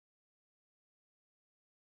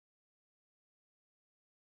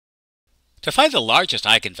To find the largest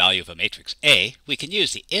eigenvalue of a matrix A, we can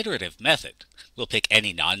use the iterative method. We'll pick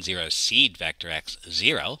any non-zero seed vector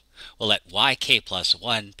x0. We'll let yk plus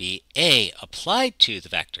 1 be A applied to the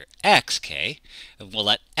vector xk, and we'll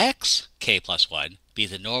let xk plus 1 be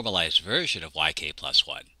the normalized version of yk plus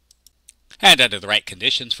 1. And under the right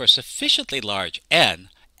conditions for sufficiently large n,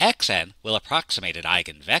 xn will approximate an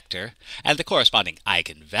eigenvector, and the corresponding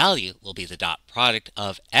eigenvalue will be the dot product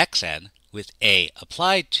of xn with A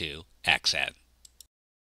applied to xn.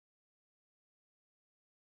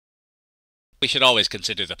 We should always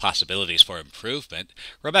consider the possibilities for improvement.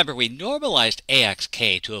 Remember, we normalized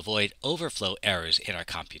axk to avoid overflow errors in our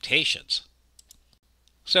computations.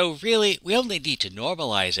 So really, we only need to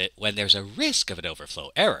normalize it when there's a risk of an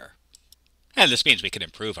overflow error. And this means we can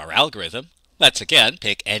improve our algorithm. Let's again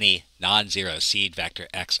pick any non-zero seed vector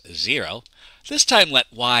x0. This time let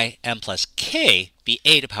ym plus k be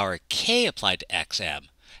A to power k applied to xm,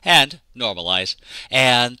 and normalize,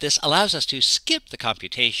 and this allows us to skip the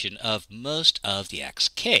computation of most of the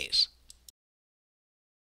xk's.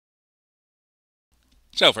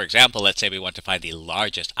 So for example, let's say we want to find the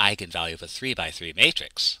largest eigenvalue of a 3 by 3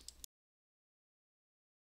 matrix.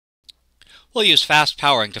 We'll use fast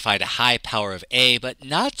powering to find a high power of A, but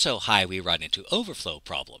not so high we run into overflow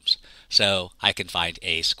problems. So I can find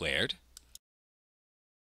A squared.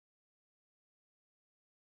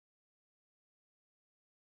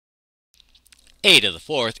 A to the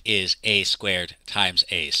fourth is A squared times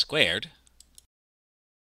A squared.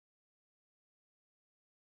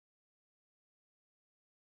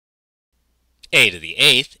 A to the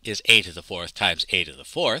eighth is A to the fourth times A to the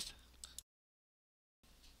fourth.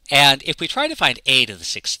 And if we try to find A to the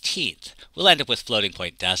 16th, we'll end up with floating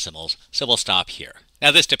point decimals, so we'll stop here.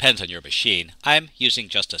 Now this depends on your machine. I'm using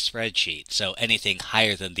just a spreadsheet, so anything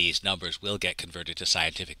higher than these numbers will get converted to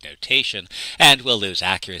scientific notation, and we'll lose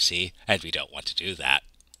accuracy, and we don't want to do that.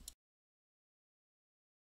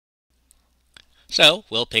 So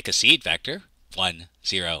we'll pick a seed vector, 1,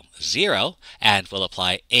 0, 0, and we'll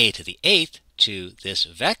apply A to the 8th to this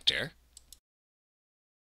vector.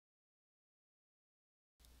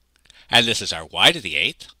 And this is our y to the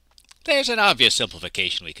 8th. There's an obvious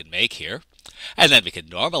simplification we can make here. And then we can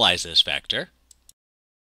normalize this vector.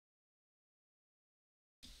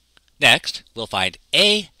 Next, we'll find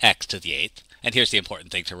ax to the 8th. And here's the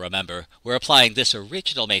important thing to remember. We're applying this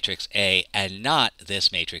original matrix A and not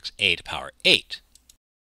this matrix A to power 8.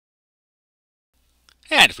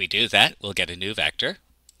 And if we do that, we'll get a new vector.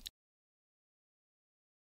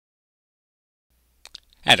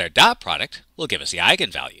 And our dot product will give us the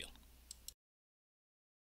eigenvalue.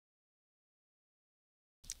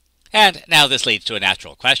 And now this leads to a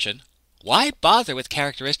natural question. Why bother with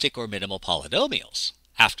characteristic or minimal polynomials?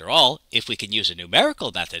 After all, if we can use a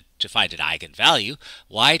numerical method to find an eigenvalue,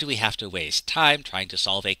 why do we have to waste time trying to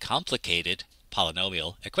solve a complicated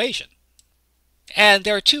polynomial equation? And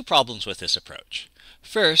there are two problems with this approach.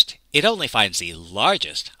 First, it only finds the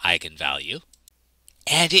largest eigenvalue,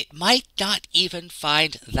 and it might not even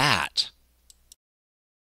find that.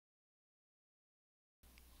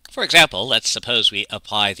 For example, let's suppose we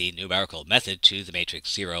apply the numerical method to the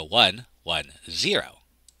matrix 0, 1, 1, 0.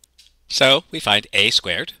 So we find A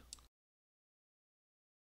squared.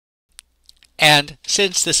 And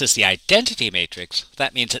since this is the identity matrix,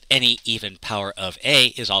 that means that any even power of A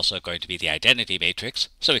is also going to be the identity matrix,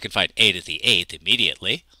 so we can find A to the 8th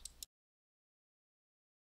immediately.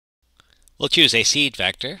 We'll choose a seed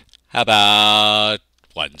vector. How about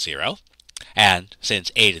 1, 0? And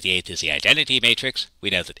since A to the 8th is the identity matrix, we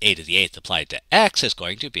know that A to the 8th applied to x is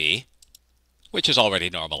going to be, which is already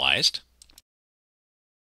normalized.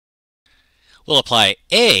 We'll apply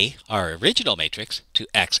A, our original matrix, to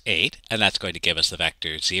x8, and that's going to give us the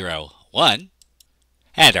vector 0, 1.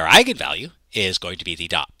 And our eigenvalue is going to be the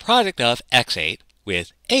dot product of x8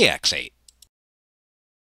 with ax8.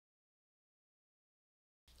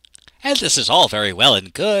 And this is all very well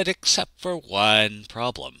and good, except for one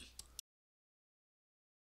problem.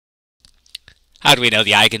 How do we know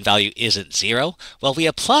the eigenvalue isn't 0? Well, we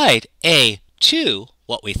applied A to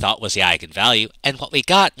what we thought was the eigenvalue, and what we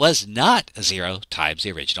got was not 0 times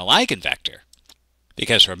the original eigenvector.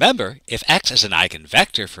 Because remember, if x is an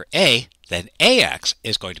eigenvector for A, then ax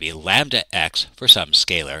is going to be lambda x for some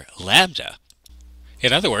scalar lambda.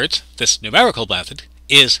 In other words, this numerical method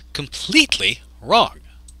is completely wrong.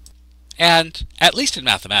 And, at least in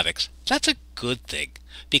mathematics, that's a good thing,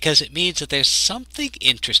 because it means that there's something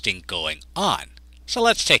interesting going on. So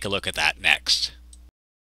let's take a look at that next.